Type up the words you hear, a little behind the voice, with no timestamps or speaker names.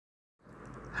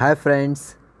Hi friends,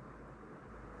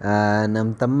 ನಮ್ಮ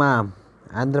ತಮ್ಮ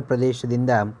ಆಂಧ್ರ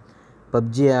ಪ್ರದೇಶದಿಂದ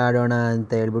ಪಬ್ಜಿ ಆಡೋಣ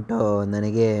ಅಂತ ಹೇಳ್ಬಿಟ್ಟು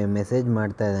ನನಗೆ ಮೆಸೇಜ್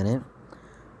ಮಾಡ್ತಾ ಇದ್ದಾನೆ.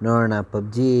 ನೋಡೋಣ,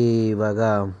 ಪಬ್ಜಿ ಇವಾಗ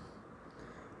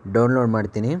ಡೌನ್ಲೋಡ್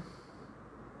ಮಾಡ್ತೀನಿ.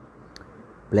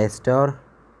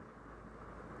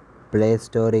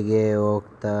 ಪ್ಲೇಸ್ಟೋರಿಗೆ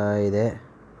ಹೋಗ್ತಾ ಇದೆ.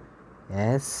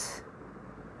 ಎಸ್,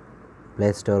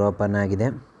 ಪ್ಲೇಸ್ಟೋರ್ ಓಪನ್ ಆಗಿದೆ.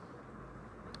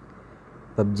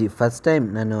 ಪಬ್ಜಿ ಫಸ್ಟ್ ಟೈಮ್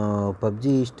ನಾನು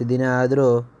ಪಬ್ಜಿ ಇಷ್ಟು ದಿನ ಆದರೂ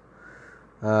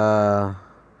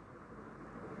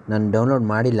ನಾನು ಡೌನ್ಲೋಡ್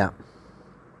ಮಾಡಿಲ್ಲ.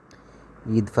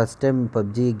 ಇದು ಫಸ್ಟ್ ಟೈಮ್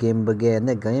ಪಬ್ಜಿ ಗೇಮ್ ಬಗ್ಗೆ,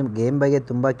 ಅಂದರೆ ಗೇಮ್ ಬಗ್ಗೆ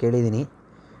ತುಂಬ ಕೇಳಿದ್ದೀನಿ,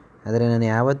 ಆದರೆ ನಾನು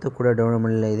ಯಾವತ್ತೂ ಕೂಡ ಡೌನ್ಲೋಡ್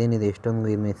ಮಾಡಲಿಲ್ಲ. ಇದೇನಿದೆ, ಎಷ್ಟೊಂದು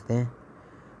ಗೇಮ್ ಇದೆ.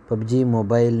 PUBG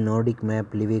mobile Nordic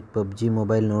map ಲಿವಿಕ್, PUBG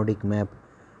mobile Nordic map,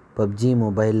 PUBG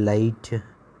mobile light,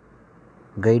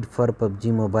 guide for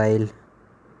PUBG mobile.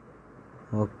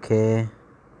 Okay,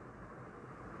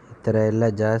 ಈ ಥರ ಎಲ್ಲ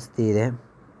ಜಾಸ್ತಿ ಇದೆ.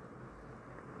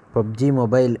 ಪಬ್ಜಿ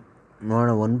ಮೊಬೈಲ್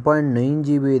ನೋಡೋಣ, 1.9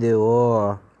 GB ಇದೆ.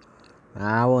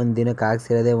 ನಾವು ಒಂದು ದಿನಕ್ಕೆ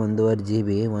ಹಾಕ್ಸಿರೋದೇ 1.5 GB,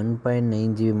 1.9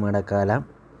 GB ಮಾಡೋಕ್ಕಾಗಲ್ಲ.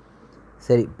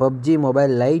 ಸರಿ, ಪಬ್ಜಿ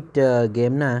ಮೊಬೈಲ್ ಲೈಟ್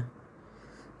ಗೇಮ್ನ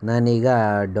ನಾನೀಗ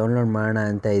ಡೌನ್ಲೋಡ್ ಮಾಡೋಣ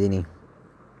ಅಂತ ಇದ್ದೀನಿ.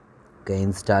 Okay,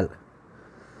 install.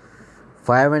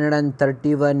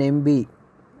 531 MB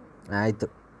ಆಯಿತು,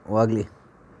 ಹೋಗಲಿ.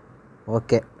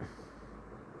 ಓಕೆ,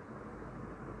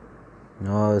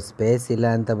 ಸ್ಪೇಸ್ ಇಲ್ಲ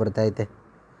ಅಂತ ಬರ್ತೈತೆ.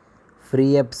 ಫ್ರೀ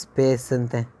ಅಪ್ ಸ್ಪೇಸ್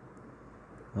ಅಂತೆ.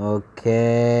 Okay,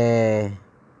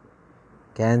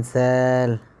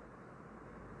 cancel.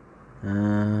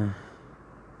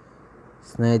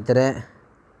 ಸ್ನೇಹಿತರೆ,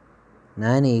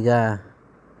 ನಾನೀಗ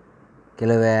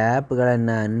ಕೆಲವು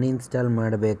ಆ್ಯಪ್ಗಳನ್ನು ಅನ್ಇನ್ಸ್ಟಾಲ್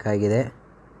ಮಾಡಬೇಕಾಗಿದೆ.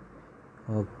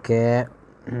 ಓಕೆ,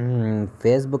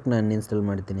 ಫೇಸ್ಬುಕ್ನ ಅನ್ಇನ್ಸ್ಟಾಲ್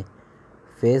ಮಾಡ್ತೀನಿ.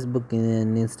 ಫೇಸ್ಬುಕ್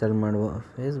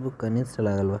ಅನ್ಇನ್ಸ್ಟಾಲ್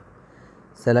ಆಗಲ್ವಾ?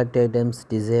 Select items,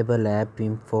 disable app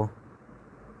info,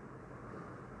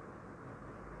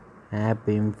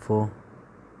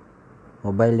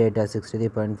 mobile data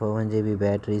 63.41 GB,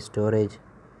 battery, storage,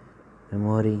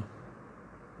 memory.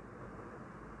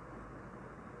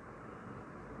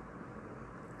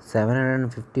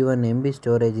 $751 MB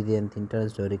storage ಇದೆ ಅಂತ.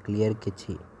 Internal storage, clear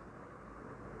ಕೆಚಿ,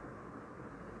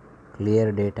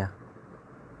 clear data.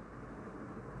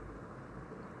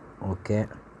 Okay,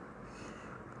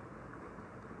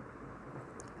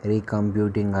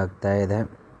 ರೀಕಂಪ್ಯೂಟಿಂಗ್ ಆಗ್ತಾ ಇದೆ.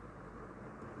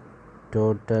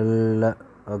 ಟೋಟಲ್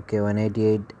ಓಕೆ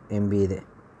 188 MB ಇದೆ.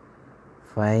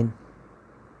 Fine.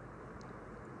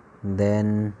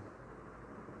 Then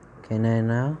can I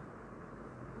now?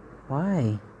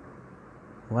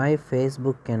 Why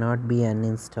Facebook cannot be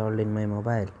uninstalled in my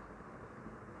mobile?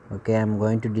 Okay, I'm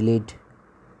going to delete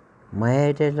my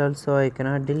Airtel also. I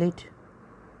cannot delete.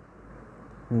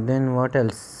 Then what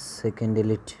else I can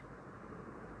delete?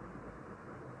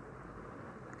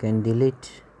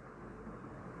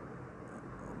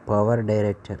 Power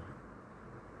director.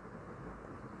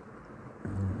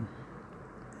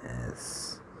 Yes,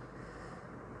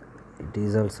 it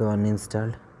is also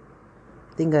uninstalled.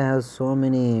 I think I have so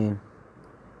many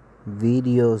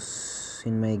videos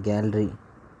in my gallery.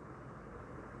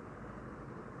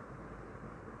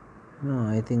 No,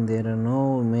 I think there are no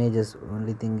images.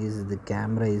 Only thing is the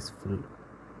camera is full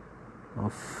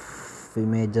of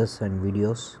images and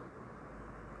videos.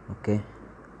 Okay,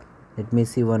 let me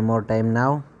see one more time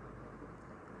now.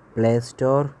 Play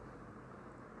Store,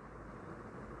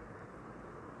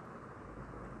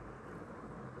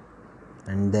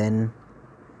 and then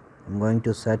I'm going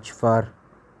to search for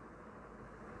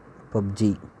PUBG.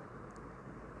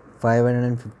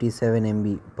 557 MB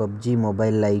PUBG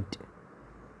mobile lite.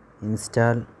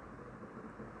 Install.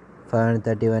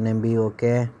 531 MB.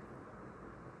 Okay,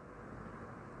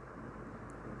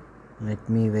 let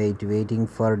me waiting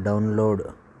for download.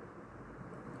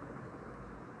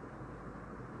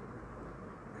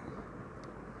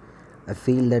 I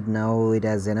feel that now it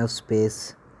has enough space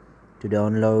to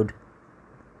download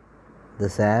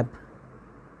this app.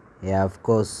 Yeah, of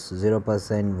course,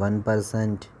 0%,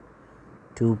 1%,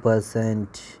 2%.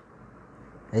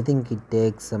 I think it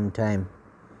takes some time.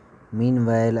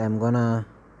 Meanwhile, I'm gonna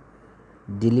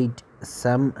delete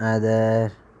some other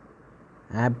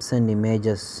apps and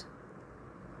images.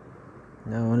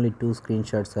 Now only 2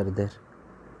 screenshots are there.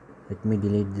 Let me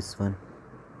delete this one.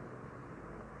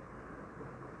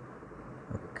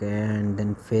 Okay, and then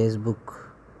Facebook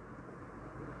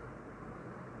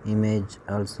image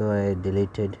also I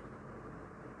deleted.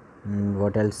 And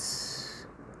what else?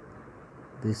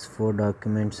 These 4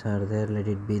 documents are there. Let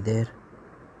it be there.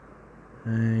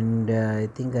 And I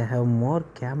think I have more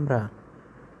camera.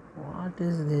 What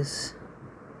is this?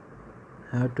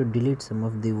 I have to delete some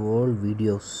of the old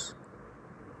videos.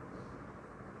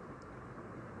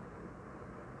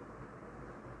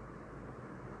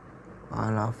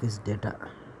 all office data.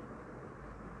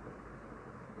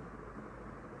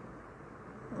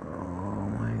 Oh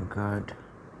my god,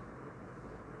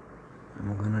 I'm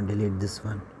gonna delete this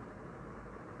one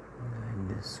and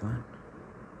this one.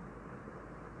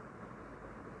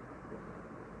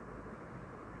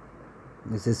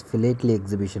 This is Philately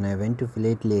exhibition. I went to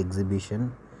Philately exhibition.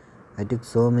 I took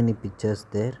so many pictures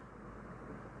there.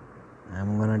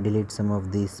 I'm gonna delete some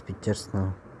of these pictures now.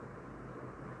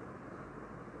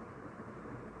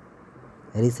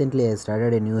 Recently I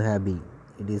started a new hobby.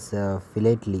 It is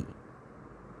Philately.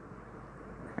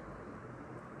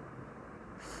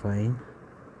 Fine.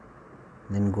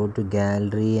 Then go to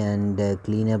gallery and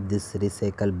clean up this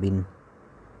recycle bin.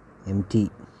 Empty.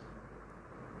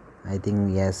 I think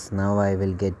yes, now I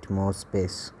will get more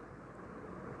space.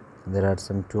 There are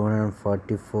some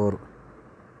 244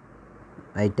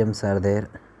 items are there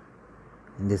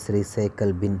in this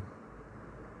recycle bin.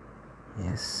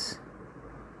 Yes.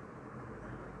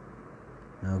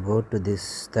 Now go to this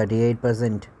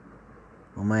 38%.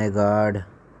 Oh my god.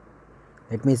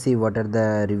 Let me see what are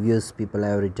the reviews people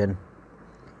have written.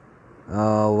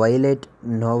 Violet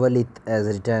Novelith has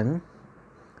written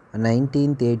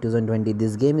 19th 8 2020.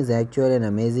 This game is actually an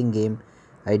amazing game.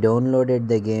 I downloaded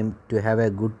the game to have a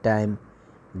good time,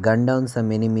 gun down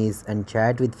some enemies and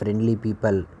chat with friendly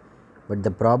people. But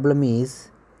the problem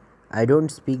is I don't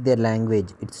speak their language.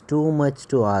 It's too much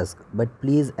to ask, but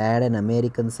please add an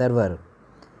American server.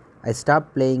 I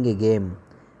stopped playing a game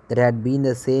that had been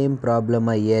the same problem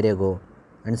a year ago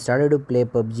and started to play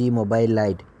PUBG Mobile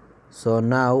Lite. So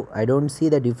now I don't see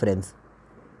the difference.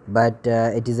 But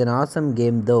it is an awesome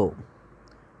game though.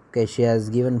 Okay, she has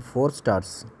given 4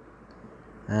 stars.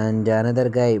 And another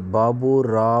guy, Babu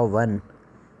Raw 1.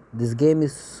 This game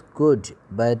is good,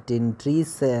 but in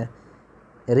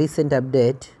recent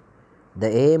update, the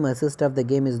aim assist of the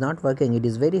game is not working. It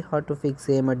is very hard to fix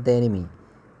aim at the enemy.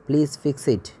 Please fix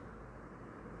it.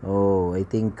 Oh, I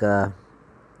think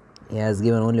he has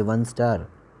given only 1 star.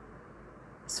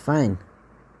 It's fine.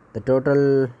 The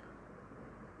total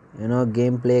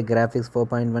gameplay, graphics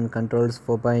 4.1, controls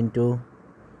 4.2.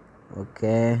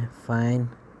 Okay, fine.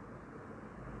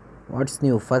 What's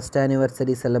new? First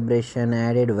anniversary celebration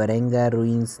added Varenga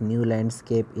ruins, new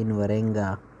landscape in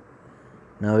Varenga.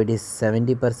 Now it is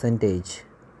 70%.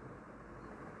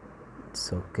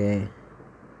 It's okay.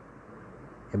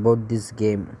 About this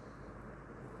game,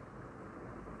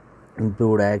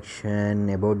 improved action.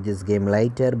 About this game,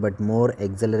 lighter but more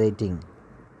exhilarating.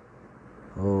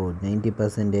 Oh,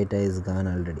 90% data is gone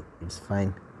already. It's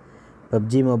fine.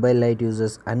 PUBG Mobile Lite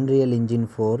uses Unreal Engine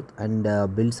 4 and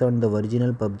builds on the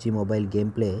original PUBG Mobile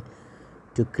gameplay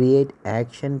to create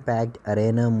action-packed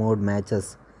arena mode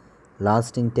matches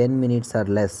lasting 10 minutes or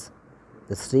less.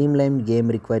 The streamlined game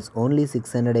requires only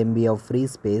 600 MB of free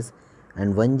space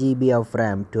and 1 GB of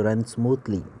RAM to run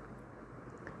smoothly.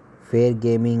 Fair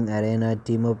gaming arena,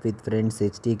 team up with friends,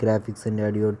 HD graphics and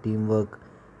audio, teamwork.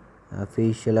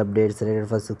 Official updates rated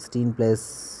for 16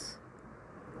 plus.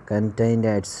 Contained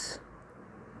ads.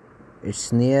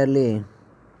 It's nearly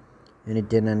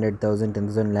 10, 100,000,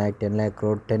 10,000 lakh, 10 lakh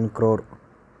crore, 10 crore.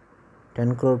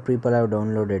 10 crore people have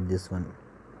downloaded this one.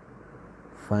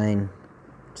 Fine.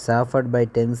 It's offered by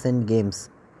Tencent Games.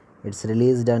 It's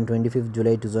released on 25th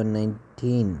July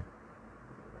 2019.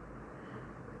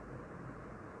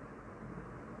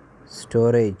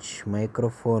 Storage,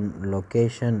 microphone,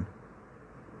 location,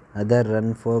 other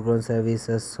run foreground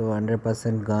services. So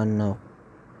 100% gone now.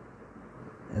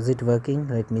 Is it working?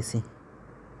 Let me see.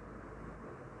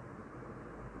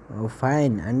 Oh,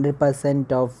 fine.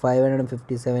 100% of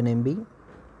 557 MB.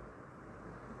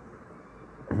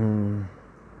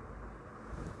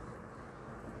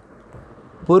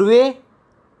 Purvi?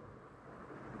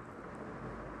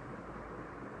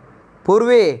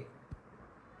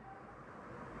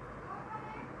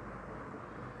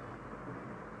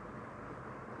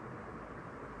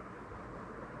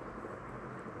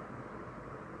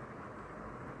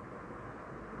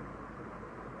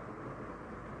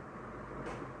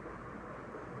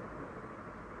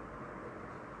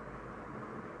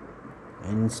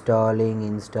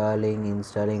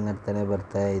 Installing ಅಂತಾನೆ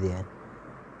ಬರ್ತಾ ಇದೆ.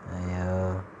 ಅಯ್ಯೋ,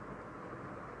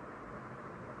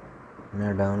 ಇನ್ನೂ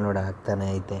download ಆಗ್ತಾನೆ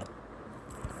ಐತೆ.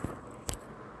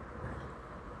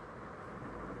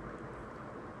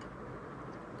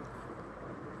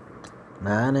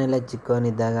 ನಾನೆಲ್ಲ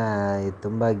ಚಿಕ್ಕವನಿದ್ದಾಗ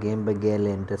ತುಂಬ game ಬಗ್ಗೆ ಎಲ್ಲ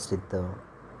ಇಂಟ್ರೆಸ್ಟ್ ಇತ್ತು.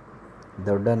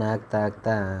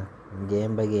 ದೊಡ್ಡವನಾಗ್ತಾ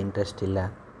ಗೇಮ್ ಬಗ್ಗೆ ಇಂಟ್ರೆಸ್ಟ್ ಇಲ್ಲ.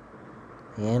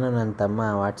 ಏನೋ ನನ್ನ ತಮ್ಮ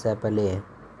ವಾಟ್ಸಪ್ಪಲ್ಲಿ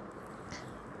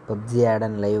PUBG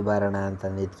ಆಡೋಣ ಲೈವ್ ಬಾರೋಣ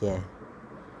ಅಂತಂದಿದ್ದಕ್ಕೆ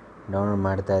ಡೌನ್ಲೋಡ್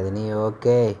ಮಾಡ್ತಾಯಿದ್ದೀನಿ.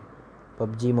 Okay,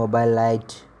 PUBG mobile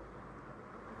light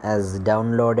has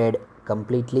downloaded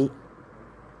completely.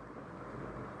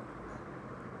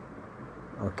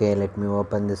 Okay, let me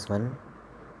open this one.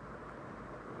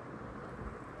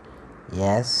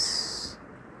 Yes,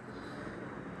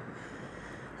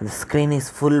 the screen is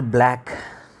full black.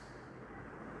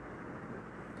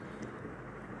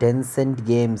 Tencent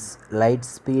Games,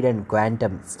 Lightspeed and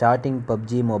Quantum, starting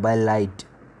PUBG Mobile Lite.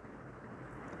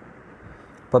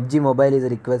 PUBG Mobile is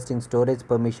requesting storage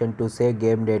permission to save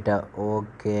game data.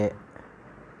 Okay.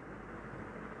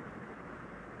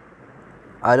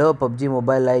 Allow PUBG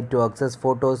Mobile Lite to access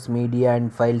photos, media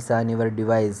and files on your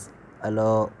device.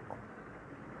 Allow.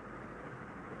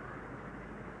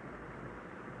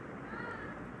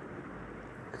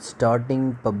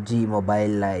 Starting PUBG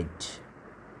Mobile Lite.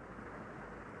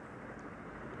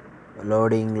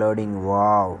 Loading.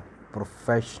 Wow.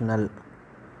 Professional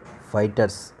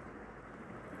fighters.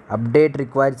 Update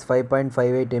requires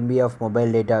 5.58 MB of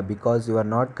mobile data because you are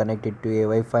not connected to a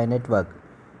Wi-Fi network.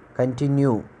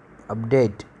 Continue.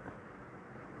 Update.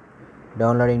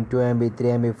 Downloading 2 MB, 3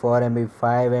 MB, 4 MB,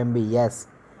 5 MB. Yes.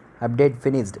 Update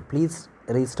finished. Please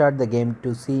restart the game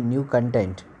to see new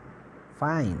content.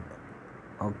 Fine.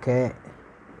 Okay.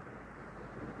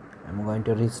 I'm going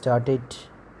to restart it.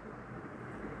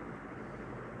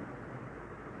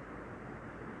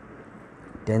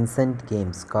 Tencent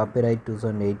Games. Copyright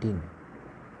 2018.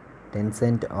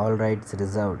 Tencent, all rights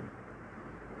reserved.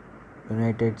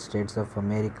 United States of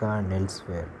America and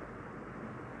elsewhere.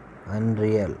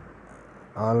 Unreal.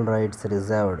 All rights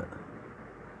reserved.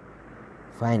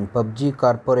 Fine. PUBG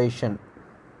Corporation.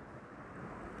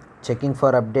 Checking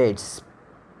for updates.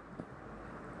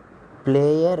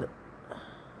 Player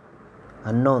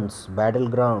unknowns.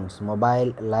 Battlegrounds.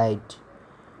 Mobile Lite.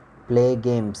 Play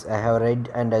games. I have read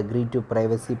and agreed to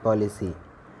privacy policy.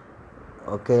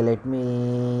 Okay, let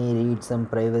me read some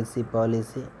privacy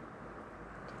policy.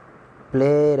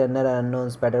 Play runner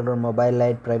unknowns Battleground Mobile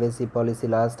Lite privacy policy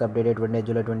last updated 20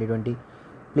 July 2020.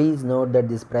 Please note that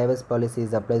this privacy policy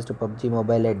is applies to PUBG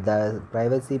Mobile Lite. The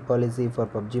privacy policy for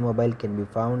PUBG Mobile can be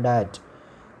found at.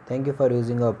 Thank you for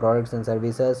using our products and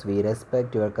services. We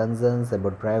respect your concerns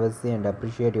about privacy and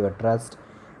appreciate your trust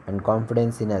and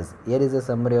confidence in us. Here is a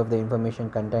summary of the information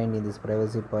contained in this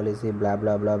privacy policy. Blah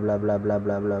blah blah blah blah blah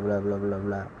blah blah blah blah blah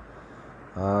blah.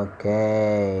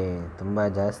 Okay, ತುಂಬಾ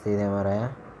ಜಾಸ್ತಿ ಇದೆ ಮಾರಾಯ.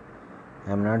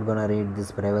 I am not gonna read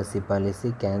this privacy policy.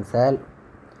 Cancel.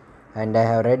 And I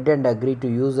have read and agreed to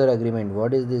user agreement.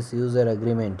 What is this user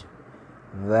agreement?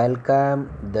 Welcome.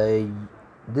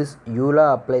 This EULA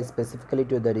applies specifically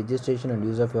to the registration and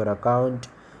use of your account,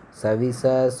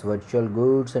 services, virtual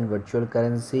goods and virtual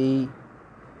currency.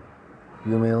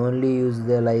 You may only use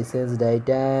the licensed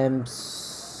items.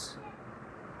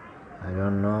 I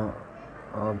don't know.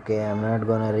 Okay, I'm not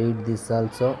gonna read this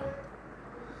also.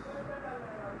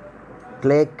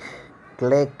 Click.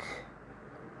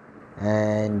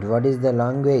 And what is the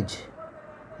language?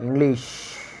 English.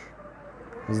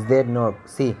 Is there no?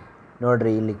 See,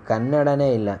 ನೋಡ್ರಿ ಇಲ್ಲಿ ಕನ್ನಡನೇ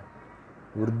ಇಲ್ಲ,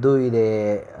 ಉರ್ದು ಇದೆ,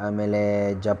 ಆಮೇಲೆ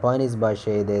Japanese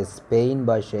ಭಾಷೆ ಇದೆ, Spain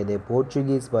ಭಾಷೆ ಇದೆ,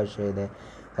 ಪೋರ್ಚುಗೀಸ್ ಭಾಷೆ ಇದೆ,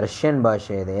 ರಷ್ಯನ್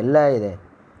ಭಾಷೆ ಇದೆ, ಎಲ್ಲ ಇದೆ.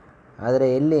 ಆದರೆ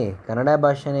ಎಲ್ಲಿ ಕನ್ನಡ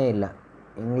ಭಾಷೆನೇ ಇಲ್ಲ.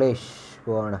 ಇಂಗ್ಲೀಷ್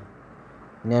ಹೋಗೋಣ,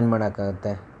 ಇನ್ನೇನು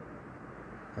ಮಾಡೋಕ್ಕಾಗುತ್ತೆ.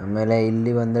 ಆಮೇಲೆ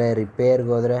ಇಲ್ಲಿ ಬಂದರೆ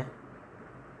ರಿಪೇರ್ಗೆ ಹೋದರೆ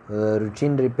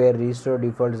routine repair, restore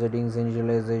default settings,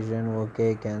 initialization. Okay,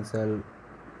 cancel.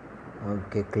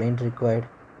 Okay, client required.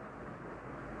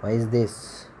 Why is this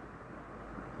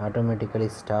automatically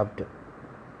stopped?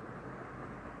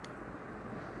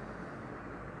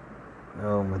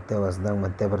 Oh, ಮತ್ತೆ ಹೊಸದಾಗಿ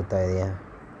ಮತ್ತೆ ಬರ್ತಾ ಇದೆಯಾ?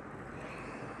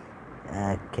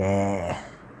 ಓಕೆ,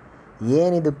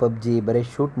 ಏನಿದು ಪಬ್ಜಿ ಬರೀ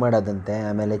ಶೂಟ್ ಮಾಡೋದಂತೆ,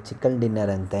 ಆಮೇಲೆ ಚಿಕನ್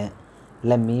ಡಿನ್ನರ್ ಅಂತೆ,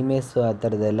 ಎಲ್ಲ ಮೀಮೇಸು ಆ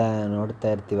ಥರದ್ದೆಲ್ಲ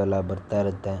ನೋಡ್ತಾ ಇರ್ತೀವಲ್ಲ, ಬರ್ತಾ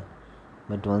ಇರುತ್ತೆ.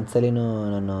 ಬಟ್ ಒಂದ್ಸಲಿನೂ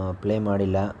ನಾನು ಪ್ಲೇ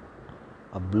ಮಾಡಿಲ್ಲ.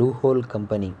 ಆ ಬ್ಲೂ ಹೋಲ್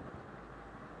ಕಂಪನಿ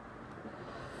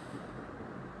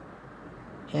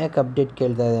ಯಾಕೆ ಅಪ್ಡೇಟ್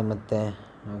ಕೇಳ್ತಾ ಇದೆ ಮತ್ತೆ?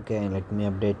 Okay, let me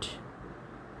update.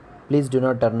 Please do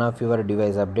not turn off your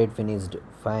device. Update finished.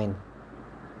 Fine.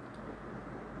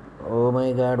 O my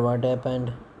god, what happened?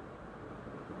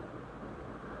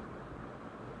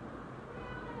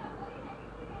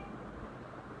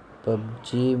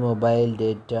 PUBG mobile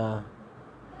data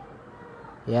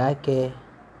ಯಾಕೆ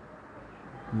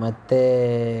ಮತ್ತೆ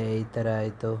ಈ ಥರ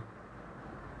ಆಯಿತು?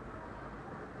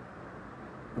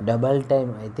 Double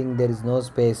time. I think there is no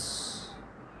space.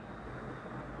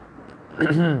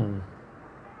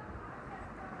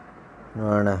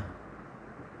 ನೋಡೋಣ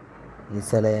ಈ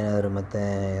ಸಲ ಏನಾದರೂ ಮತ್ತೆ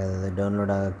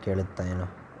ಡೌನ್ಲೋಡ್ ಆಗೋಕ್ಕೆ ಕೇಳುತ್ತಾ ಏನೋ.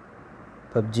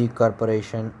 PUBG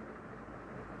corporation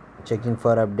checking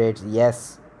for updates. S,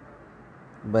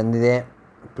 ಬಂದಿದೆ.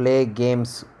 ಪ್ಲೇ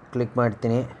ಗೇಮ್ಸ್ ಕ್ಲಿಕ್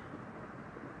ಮಾಡ್ತೀನಿ.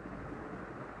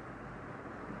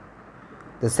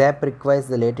 This app requires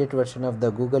the latest version of the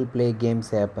Google Play Games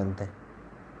app ante.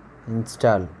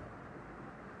 Install.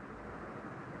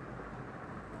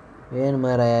 ಏನು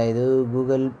ಮಾರಾಯ ಇದು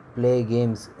Google play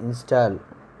games install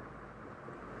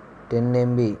 10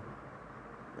 MB.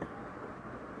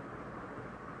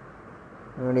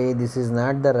 ನೋಡಿ, this is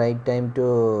not the right time to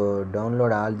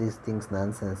download all these things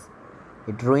nonsense.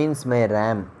 It ruins my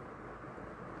RAM.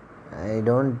 I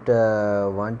don't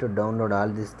want to download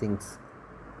all these things.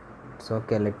 It's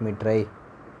okay, let me try.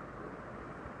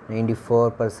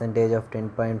 94% of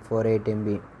 10.48 MB.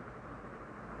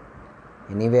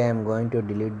 Anyway, I'm going to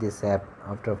delete this app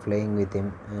after playing with him.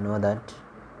 I know that.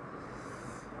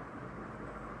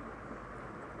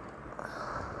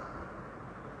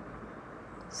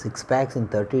 Six packs in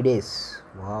 30 days.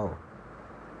 Wow.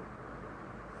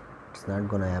 It's not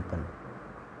gonna happen.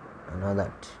 I know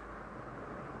that.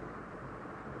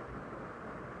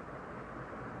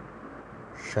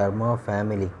 Sharma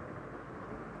family.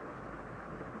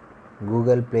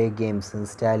 Google Play Games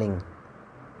installing.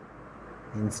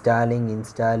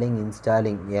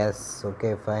 Yes,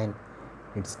 okay, fine.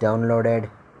 It's downloaded.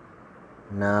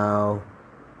 Now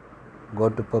go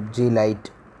to PUBG Lite.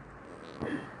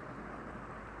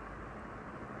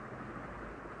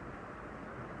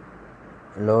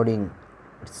 Loading.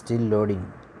 It's still loading.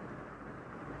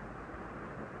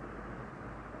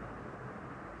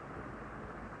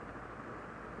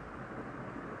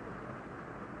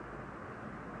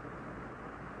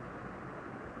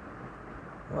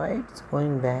 Why it's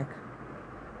going back?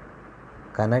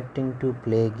 Connecting to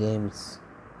play games.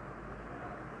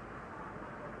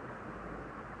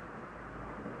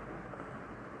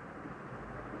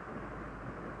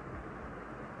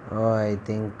 Oh, I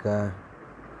think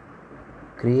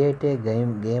create a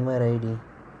gamer ID.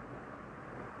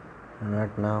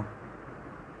 Not now.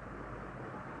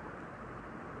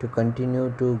 To continue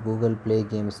to Google Play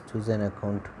Games, choose an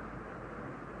account.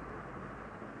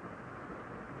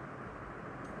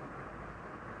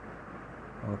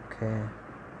 Okay.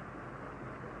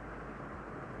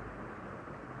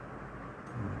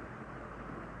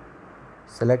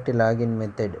 Select a login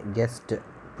method. Guest.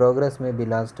 Progress may be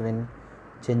lost when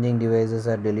changing devices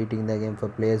or deleting the game for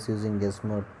players using guest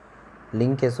mode.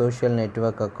 Link a social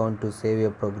network account to save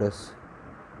your progress.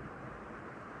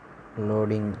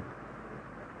 Loading.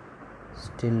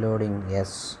 Still loading.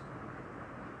 Yes.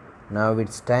 Now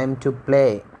it's time to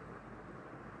play.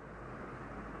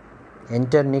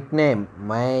 Enter nickname.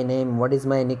 My name. What is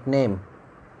my nickname?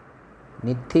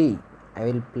 Nithi. I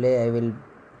will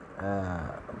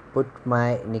put my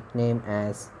nickname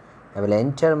as. I will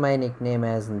enter my nickname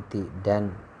as Nithi. Done.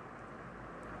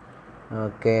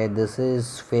 Okay, this is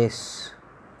face.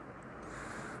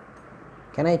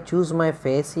 Can I choose my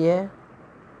face here?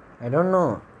 I don't know.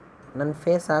 ನನ್ನ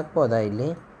face ಹಾಕ್ಬೋದಾ ಇಲ್ಲಿ?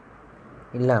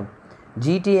 ಇಲ್ಲ.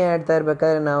 GTA ಆಡ್ತಾ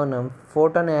ಇರ್ಬೇಕಾದ್ರೆ ನಾವು ನಮ್ಮ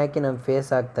ಫೋಟೋನೇ ಹಾಕಿ ನಮ್ಮ face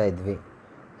ಹಾಕ್ತಾಯಿದ್ವಿ.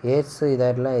 ಏರ್ಸ್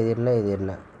ಇದಿರಲ್ಲ. ಇದೇ ಇರಲಿ.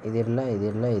 ಇದೇ ಇರಲಿ.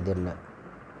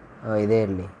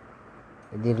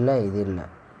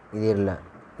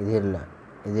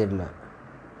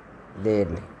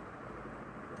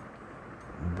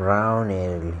 ಬ್ರೌನ್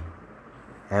ಇರಲಿ.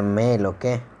 I am mail.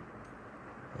 Okay.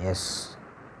 S.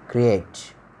 Create.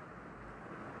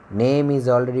 Name is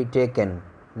already taken.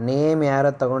 Name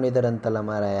ಯಾರೋ ತಗೊಂಡಿದ್ದಾರಂತಲ್ಲ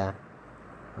ಮಾರಾಯ.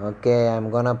 Okay, I am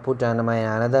gonna put my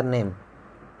another name.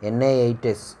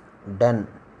 Ni8s. Done.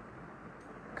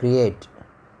 Create.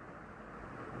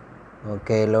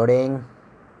 Okay, loading.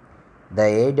 The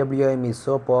AWM is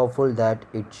so powerful that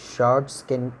its shots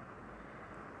can.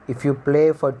 If you play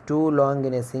for too long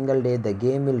in a single day, the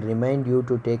game will remind you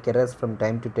to take a rest from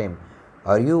time to time.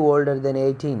 Are you older than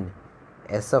 18?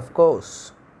 Yes, of course.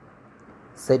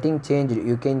 Setting changed.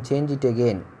 You can change it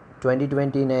again.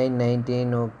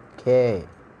 2029-19. Okay.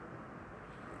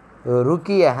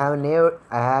 Rookie, I have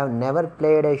never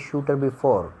played a shooter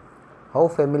before. How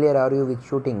familiar are you with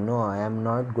shooting? No, I am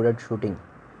not good at shooting.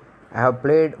 I have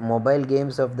played mobile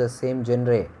games of the same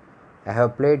genre. I have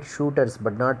played shooters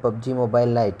but not PUBG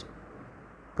Mobile Lite.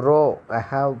 Pro, I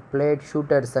have played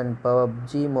shooters and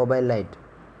PUBG Mobile Lite.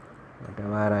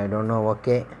 Whatever, I don't know.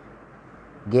 Okay.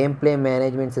 Gameplay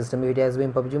management system. It has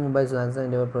been PUBG Mobile's launcher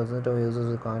and developed process of users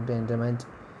with content entertainment.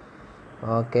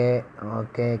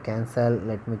 Okay, cancel.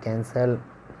 Let me cancel.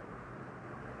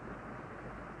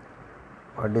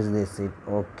 What is this?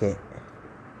 Okay.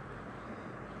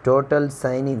 Total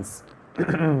sign-ins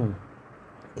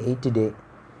 8 days.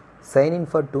 Sign in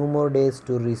for 2 more days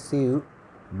to receive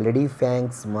Bloody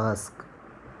Fangs mask.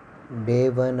 Day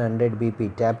 100 BP.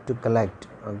 Tap to collect.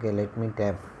 Okay, let me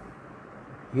tap.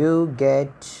 You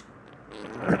get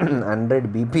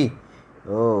 100 BP.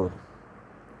 Oh,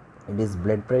 it is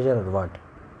blood pressure or what?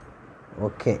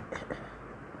 Okay.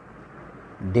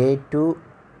 Day 2,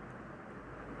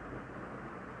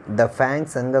 the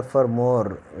fangs hunger for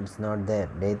more. It's not there.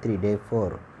 Day 3, day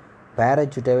 4.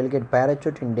 Parachute. I will get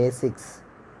parachute in day 6.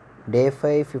 Day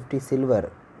 5, 50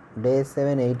 silver. Day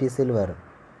 7, 80 silver.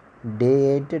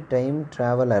 Day 8, time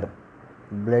traveler.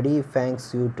 Bloody fang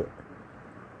suit.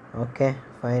 Okay,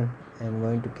 fine. I'm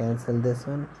going to cancel this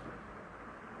one.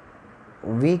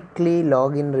 Weekly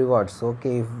login rewards.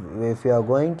 Okay, if you are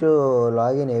going to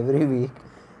log in every week,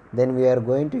 then we are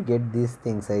going to get these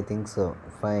things. I think so.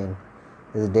 Fine.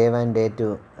 This is day 1, day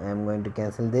 2. I am going to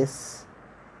cancel this.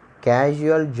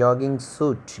 Casual jogging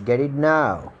suit. Get it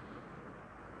now.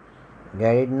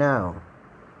 Get it now.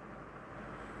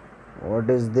 What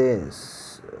is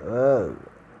this? Oh,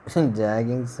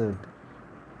 jogging suit.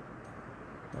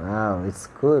 Wow, it's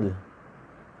cool.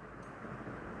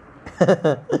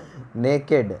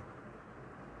 Naked.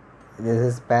 This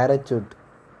is parachute.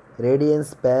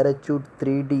 Radiance parachute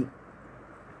 3D.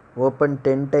 Open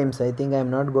 10 times. I think I am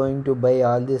not going to buy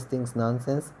all these things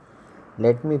nonsense.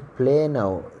 Let me play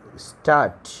now.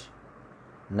 Start.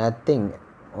 Nothing.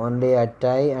 Only a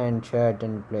tie and shirt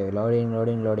and play. Loading,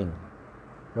 loading, loading.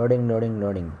 Loading, loading,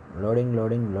 loading. Loading,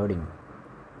 loading, loading.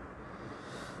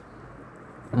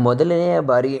 ಮೊದಲನೆಯ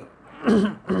ಬಾರಿ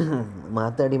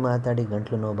ಮಾತಾಡಿ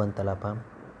ಗಂಟ್ಲು ನೋವು ಬಂತಲ್ಲಪ್ಪ.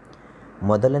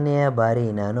 ಮೊದಲನೆಯ ಬಾರಿ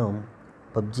ನಾನು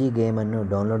PUBG ಗೇಮನ್ನು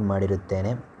download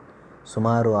ಮಾಡಿರುತ್ತೇನೆ.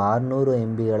 ಸುಮಾರು 600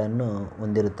 MBಗಳನ್ನು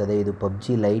ಹೊಂದಿರುತ್ತದೆ. ಇದು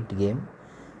PUBG light game.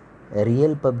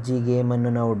 Real PUBG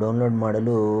ಗೇಮನ್ನು ನಾವು ಡೌನ್ಲೋಡ್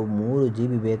ಮಾಡಲು 3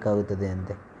 GB ಬೇಕಾಗುತ್ತದೆ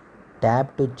ಅಂತೆ.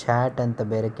 ಟ್ಯಾಪ್ ಟು ಚಾಟ್ ಅಂತ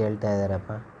ಬೇರೆ ಕೇಳ್ತಾ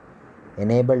ಇದ್ದಾರಪ್ಪ.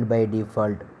 Enabled by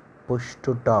default. Push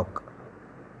to talk.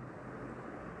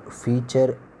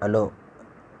 Feature hello.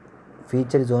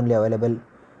 Feature is only available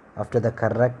after the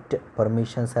correct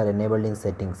permissions are enabled in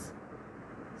settings.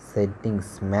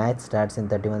 Match starts in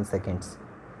 31 seconds.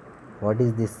 What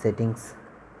is this settings?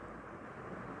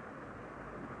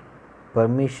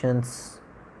 Permissions.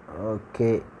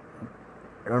 Okay.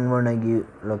 Don't want to give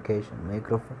location.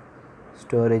 Microphone.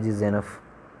 Storage is enough.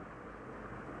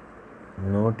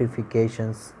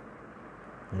 Notifications.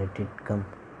 Let it come.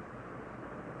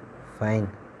 Fine.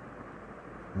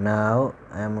 Now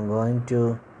I am going to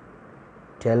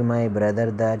tell my brother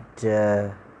that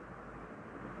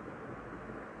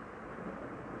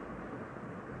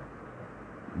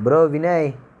bro Vinay,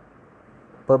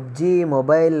 PUBG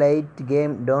mobile light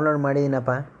game download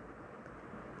ಮಾಡಿದ್ದೀನಪ್ಪ.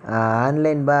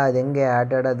 Online ಬಾ, ಅದು ಹೆಂಗೆ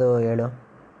ಆಟ ಆಡೋದು ಹೇಳು.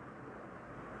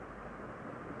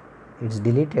 It's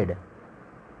deleted.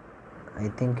 I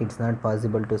think it's not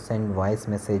possible to send voice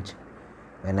message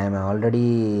when I am already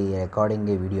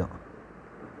recording A video.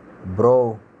 Bro,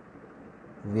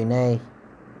 Vinay,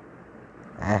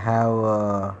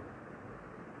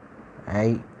 I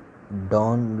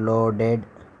downloaded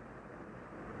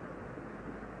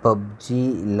PUBG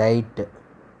Lite.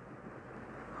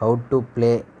 How to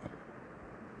play?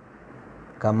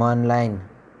 Come online.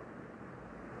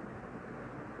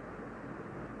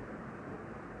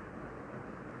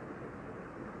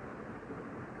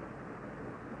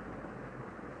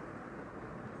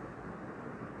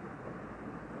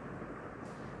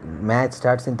 Match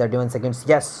starts in 31 seconds.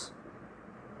 Yes.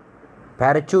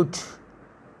 Parachute.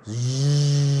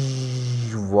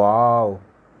 Wow.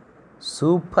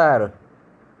 Super.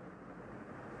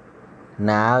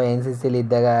 ನಾವು NCCಲಿ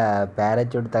ಇದ್ದಾಗ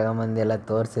parachute ತಗೊಂಬಂದೆಲ್ಲ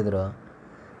ತೋರಿಸಿದ್ರು.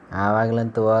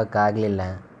 ಆವಾಗಲಂತೂ ಹೋಗೋಕ್ಕಾಗಲಿಲ್ಲ.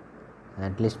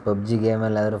 At least PUBG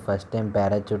ಗೇಮಲ್ಲಾದರೂ first time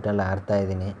ಪ್ಯಾರಾಚೂಟಲ್ಲಿ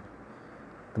ಆಡ್ತಾಯಿದ್ದೀನಿ.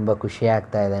 ತುಂಬ ಖುಷಿ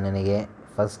ಆಗ್ತಾಯಿದೆ ನನಗೆ.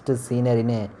 First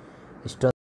ಸೀನರಿನೇ ಇಷ್ಟೊಂದು